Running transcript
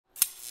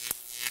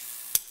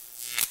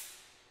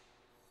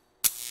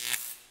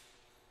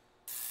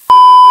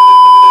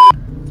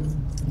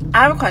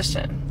I have a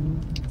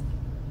question.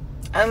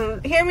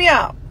 And hear me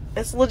out.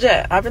 It's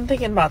legit. I've been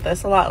thinking about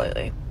this a lot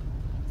lately.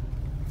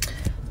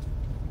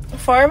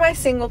 For my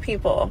single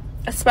people,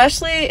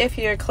 especially if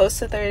you're close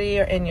to 30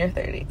 or in your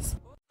 30s.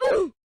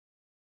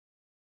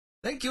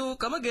 Thank you.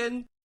 Come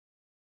again.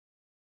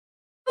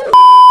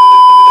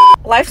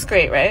 Life's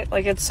great, right?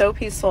 Like, it's so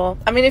peaceful.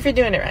 I mean, if you're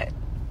doing it right,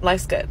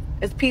 life's good.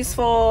 It's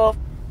peaceful,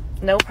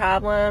 no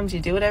problems. You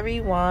do whatever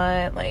you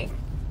want. Like,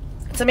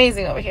 it's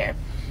amazing over here.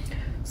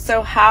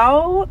 So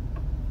how,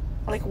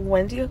 like,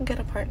 when do you get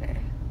a partner?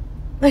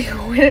 Like,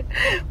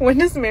 when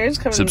does marriage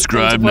come into play?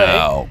 Subscribe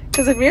now.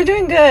 Because if you're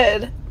doing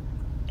good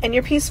and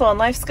you're peaceful and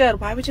life's good,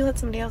 why would you let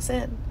somebody else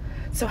in?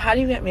 So how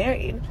do you get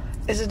married?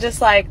 Is it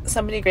just like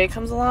somebody great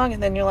comes along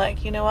and then you're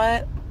like, you know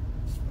what?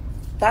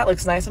 That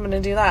looks nice, I'm going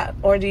to do that.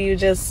 Or do you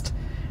just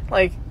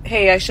like,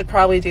 hey, I should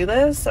probably do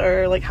this?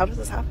 Or like, how does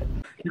this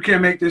happen? You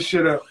can't make this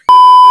shit up.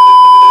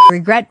 I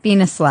regret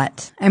being a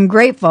slut. I'm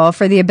grateful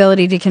for the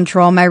ability to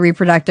control my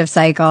reproductive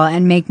cycle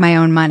and make my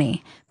own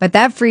money. But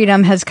that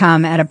freedom has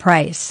come at a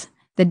price.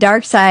 The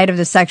dark side of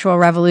the sexual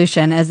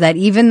revolution is that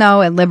even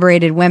though it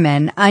liberated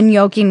women,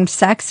 unyoking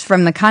sex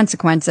from the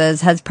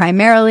consequences has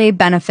primarily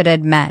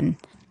benefited men.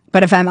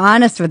 But if I'm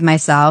honest with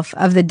myself,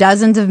 of the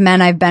dozens of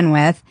men I've been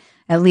with,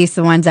 at least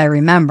the ones I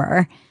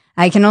remember,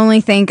 I can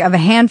only think of a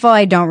handful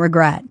I don't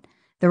regret.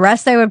 The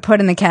rest I would put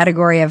in the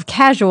category of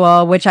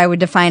casual, which I would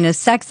define as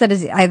sex that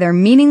is either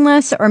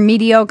meaningless or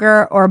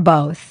mediocre or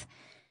both.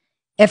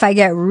 If I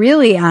get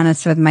really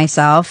honest with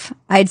myself,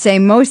 I'd say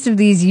most of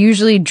these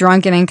usually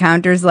drunken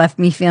encounters left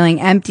me feeling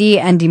empty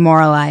and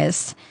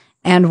demoralized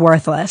and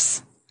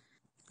worthless.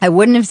 I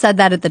wouldn't have said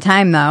that at the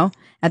time, though.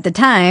 At the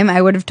time,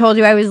 I would have told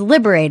you I was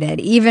liberated,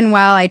 even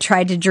while I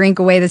tried to drink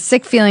away the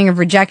sick feeling of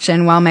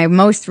rejection while my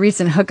most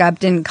recent hookup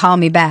didn't call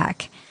me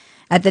back.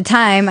 At the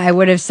time, I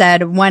would have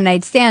said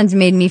one-night stands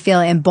made me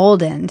feel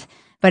emboldened.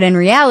 But in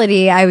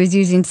reality, I was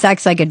using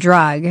sex like a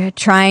drug,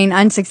 trying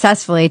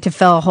unsuccessfully to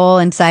fill a hole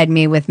inside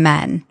me with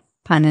men.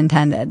 Pun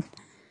intended.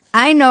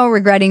 I know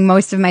regretting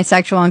most of my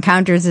sexual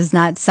encounters is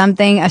not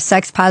something a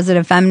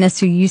sex-positive feminist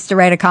who used to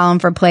write a column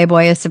for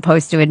Playboy is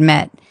supposed to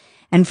admit.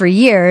 And for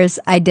years,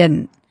 I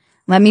didn't.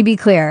 Let me be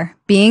clear.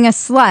 Being a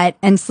slut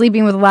and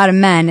sleeping with a lot of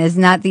men is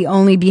not the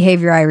only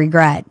behavior I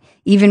regret.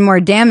 Even more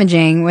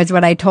damaging was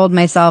what I told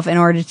myself in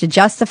order to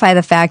justify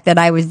the fact that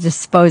I was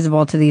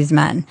disposable to these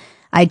men.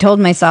 I told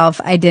myself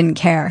I didn't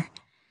care.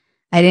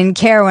 I didn't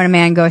care when a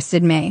man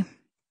ghosted me.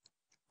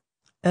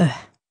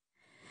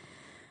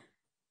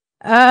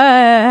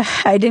 I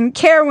didn't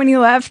care when he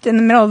left in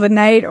the middle of the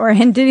night or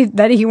hinted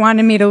that he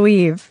wanted me to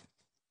leave.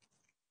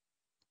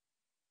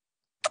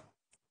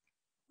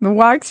 The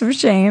walks of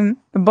shame,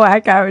 the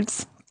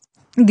blackouts,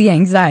 the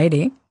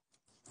anxiety.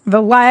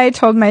 The lie I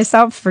told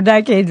myself for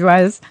decades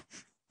was,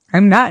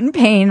 I'm not in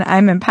pain,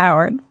 I'm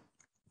empowered.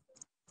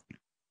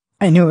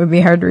 I knew it would be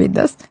hard to read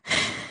this.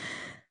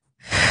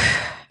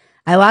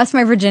 I lost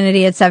my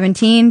virginity at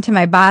 17 to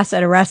my boss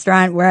at a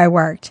restaurant where I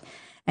worked.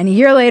 And a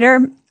year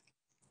later,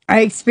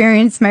 I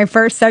experienced my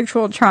first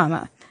sexual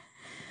trauma.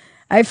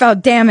 I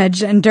felt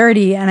damaged and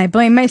dirty, and I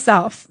blame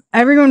myself.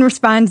 Everyone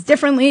responds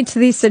differently to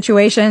these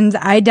situations.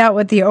 I dealt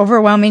with the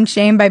overwhelming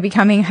shame by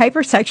becoming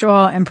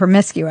hypersexual and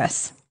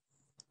promiscuous.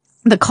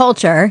 The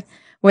culture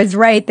was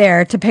right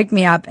there to pick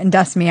me up and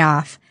dust me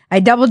off. I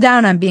doubled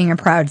down on being a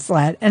proud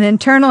slut and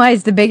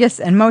internalized the biggest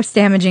and most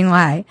damaging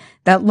lie,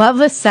 that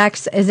loveless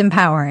sex is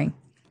empowering.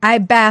 I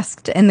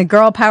basked in the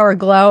girl power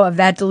glow of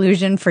that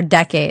delusion for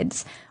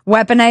decades,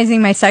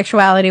 weaponizing my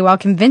sexuality while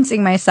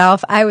convincing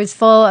myself I was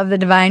full of the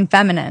divine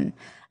feminine.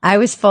 I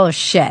was full of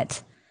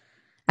shit.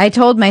 I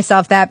told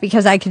myself that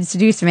because I could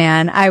seduce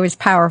man, I was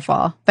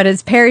powerful. But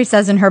as Perry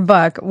says in her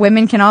book,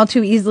 women can all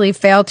too easily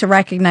fail to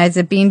recognize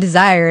that being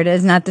desired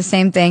is not the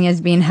same thing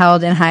as being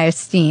held in high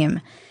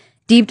esteem.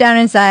 Deep down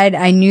inside,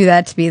 I knew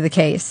that to be the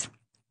case.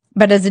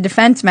 But as a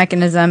defense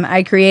mechanism,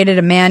 I created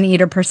a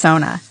man-eater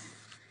persona.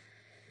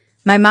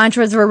 My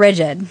mantras were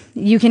rigid.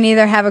 You can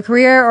either have a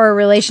career or a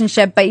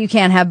relationship, but you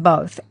can't have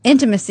both.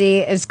 Intimacy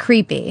is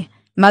creepy.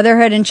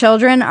 Motherhood and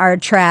children are a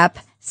trap.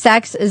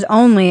 Sex is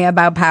only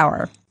about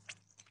power.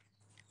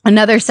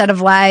 Another set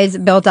of lies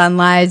built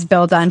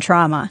on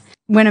trauma.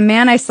 When a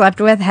man I slept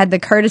with had the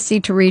courtesy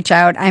to reach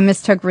out, I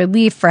mistook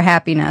relief for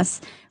happiness,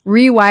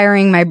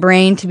 rewiring my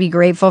brain to be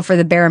grateful for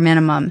the bare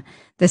minimum.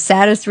 The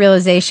saddest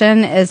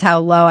realization is how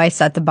low I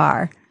set the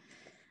bar.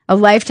 A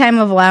lifetime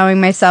of allowing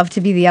myself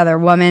to be the other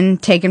woman,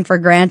 taken for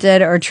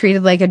granted or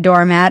treated like a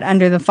doormat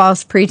under the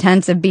false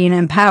pretense of being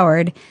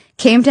empowered,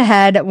 came to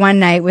head one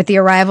night with the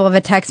arrival of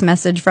a text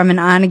message from an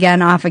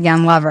on-again,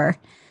 off-again lover.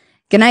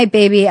 "Good night,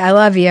 baby, I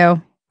love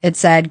you," it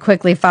said,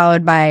 quickly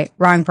followed by,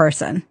 "Wrong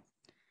person."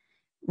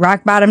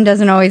 Rock bottom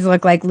doesn't always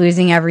look like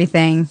losing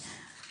everything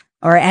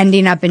or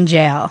ending up in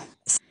jail.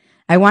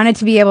 I wanted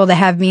to be able to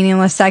have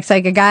meaningless sex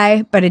like a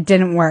guy, but it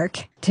didn't work.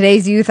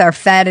 Today's youth are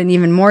fed an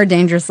even more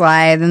dangerous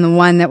lie than the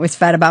one that was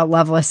fed about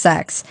loveless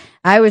sex.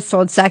 I was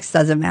told sex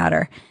doesn't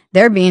matter.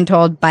 They're being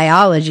told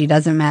biology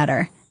doesn't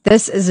matter.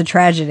 This is a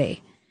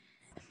tragedy.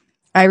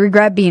 I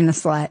regret being a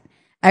slut.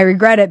 I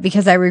regret it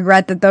because I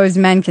regret that those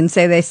men can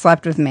say they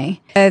slept with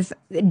me. As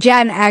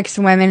Gen X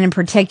women in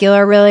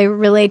particular really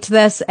relate to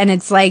this, and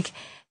it's like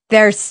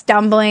they're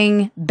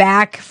stumbling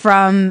back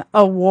from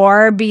a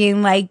war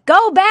being like,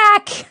 go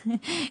back!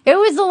 It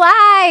was a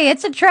lie!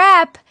 It's a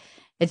trap!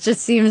 It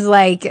just seems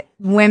like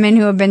women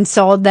who have been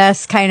sold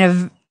this kind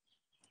of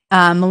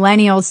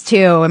millennials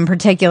too, in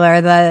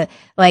particular, the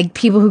like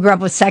people who grew up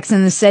with Sex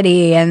in the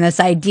City and this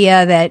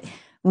idea that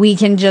we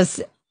can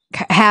just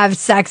have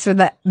sex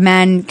with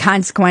men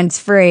consequence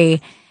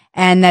free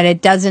and that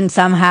it doesn't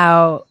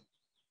somehow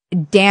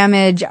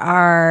damage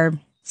our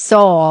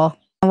soul.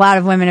 A lot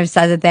of women have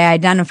said that they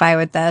identify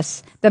with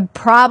this. The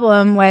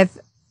problem with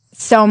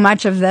so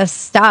much of this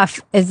stuff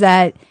is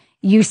that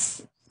you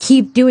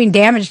keep doing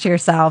damage to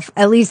yourself.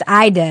 At least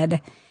I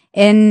did.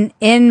 In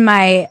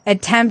my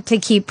attempt to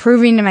keep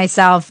proving to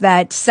myself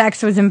that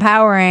sex was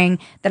empowering,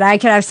 that I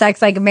could have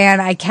sex like a man,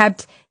 I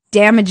kept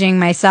damaging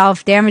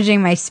myself,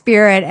 damaging my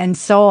spirit and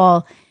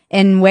soul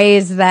in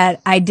ways that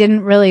I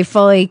didn't really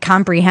fully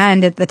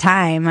comprehend at the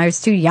time. I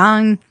was too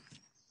young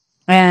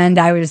and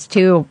I was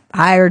too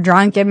high or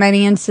drunk in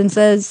many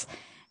instances.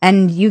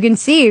 And you can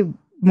see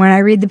when I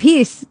read the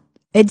piece,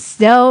 it's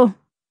still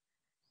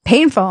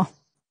painful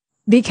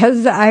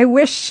because I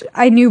wish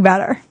I knew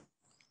better.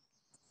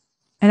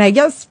 And I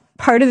guess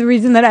part of the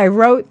reason that I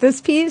wrote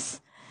this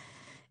piece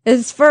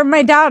is for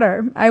my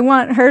daughter. I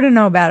want her to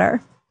know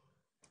better.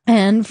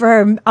 And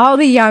for all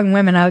the young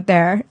women out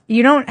there,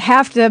 you don't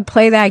have to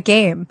play that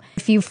game.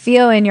 If you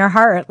feel in your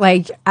heart,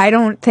 like, I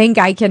don't think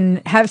I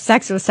can have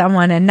sex with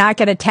someone and not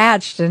get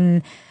attached,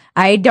 and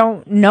I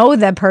don't know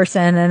the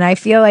person, and I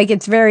feel like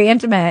it's very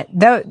intimate.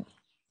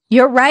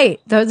 You're right.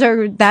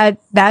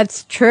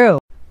 That's true.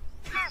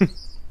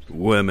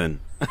 Women.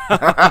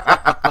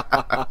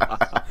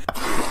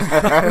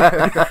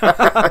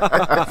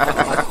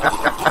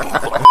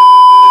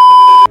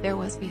 There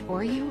was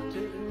before you,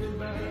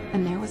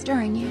 and there was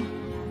during you.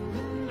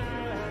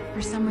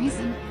 For some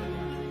reason,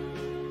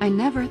 I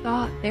never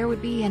thought there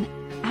would be an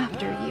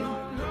after you.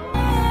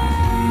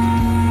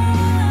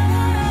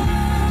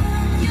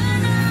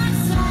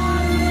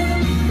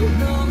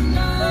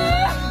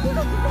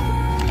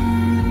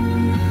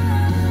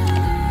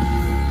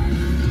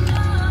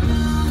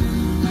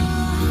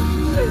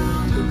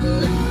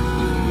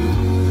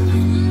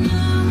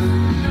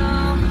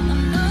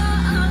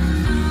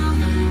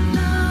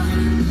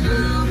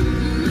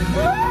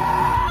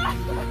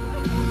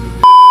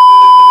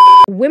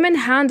 Women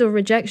handle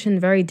rejection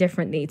very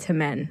differently to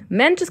men.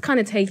 Men just kind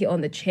of take it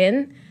on the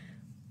chin.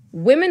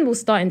 Women will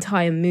start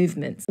entire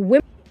movements.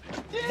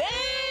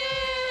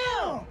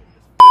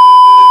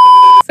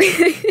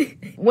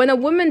 When a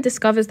woman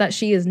discovers that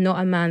she is not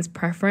a man's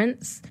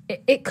preference,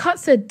 it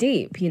cuts her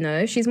deep, you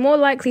know? She's more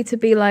likely to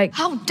be like,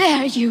 How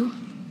dare you?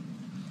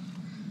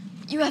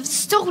 You have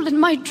stolen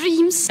my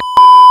dreams.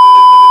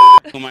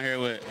 Who am I here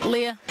with?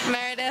 Leah.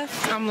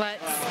 Meredith. I'm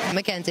Lex.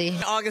 Mackenzie.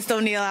 August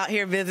O'Neill out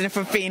here visiting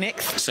from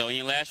Phoenix. So in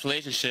your last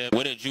relationship,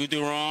 what did you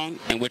do wrong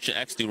and what your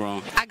ex do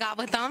wrong? I got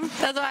with them.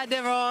 That's what I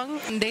did wrong.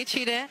 They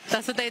cheated.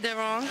 That's what they did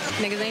wrong.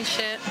 Niggas ain't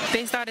shit.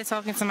 They started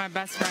talking to my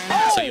best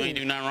friend. So you ain't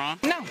do nothing wrong?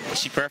 No.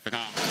 She perfect,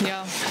 huh?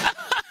 Yo.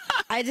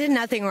 I did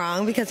nothing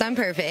wrong because I'm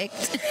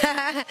perfect.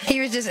 He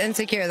was just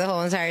insecure the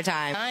whole entire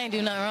time. I ain't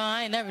do nothing wrong.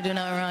 I ain't never do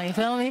nothing wrong. You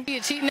feel me? You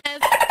cheating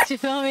ass. You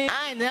feel me?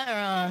 I ain't nothing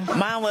wrong.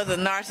 Mine was a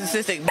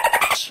narcissistic.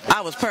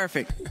 I was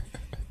perfect.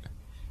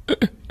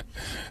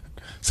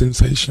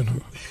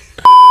 Sensational.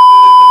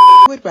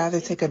 I would rather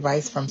take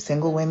advice from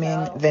single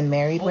women than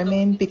married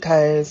women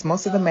because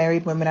most of the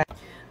married women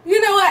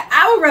You know what?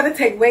 I would rather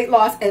take weight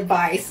loss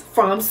advice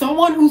from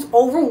someone who's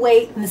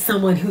overweight than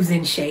someone who's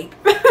in shape.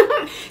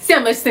 See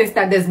how much sense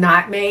that does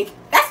not make?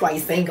 That's why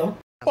you're single.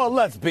 Well,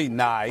 let's be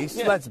nice.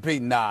 Let's be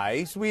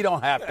nice. We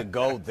don't have to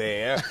go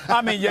there.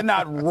 I mean, you're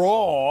not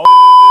wrong.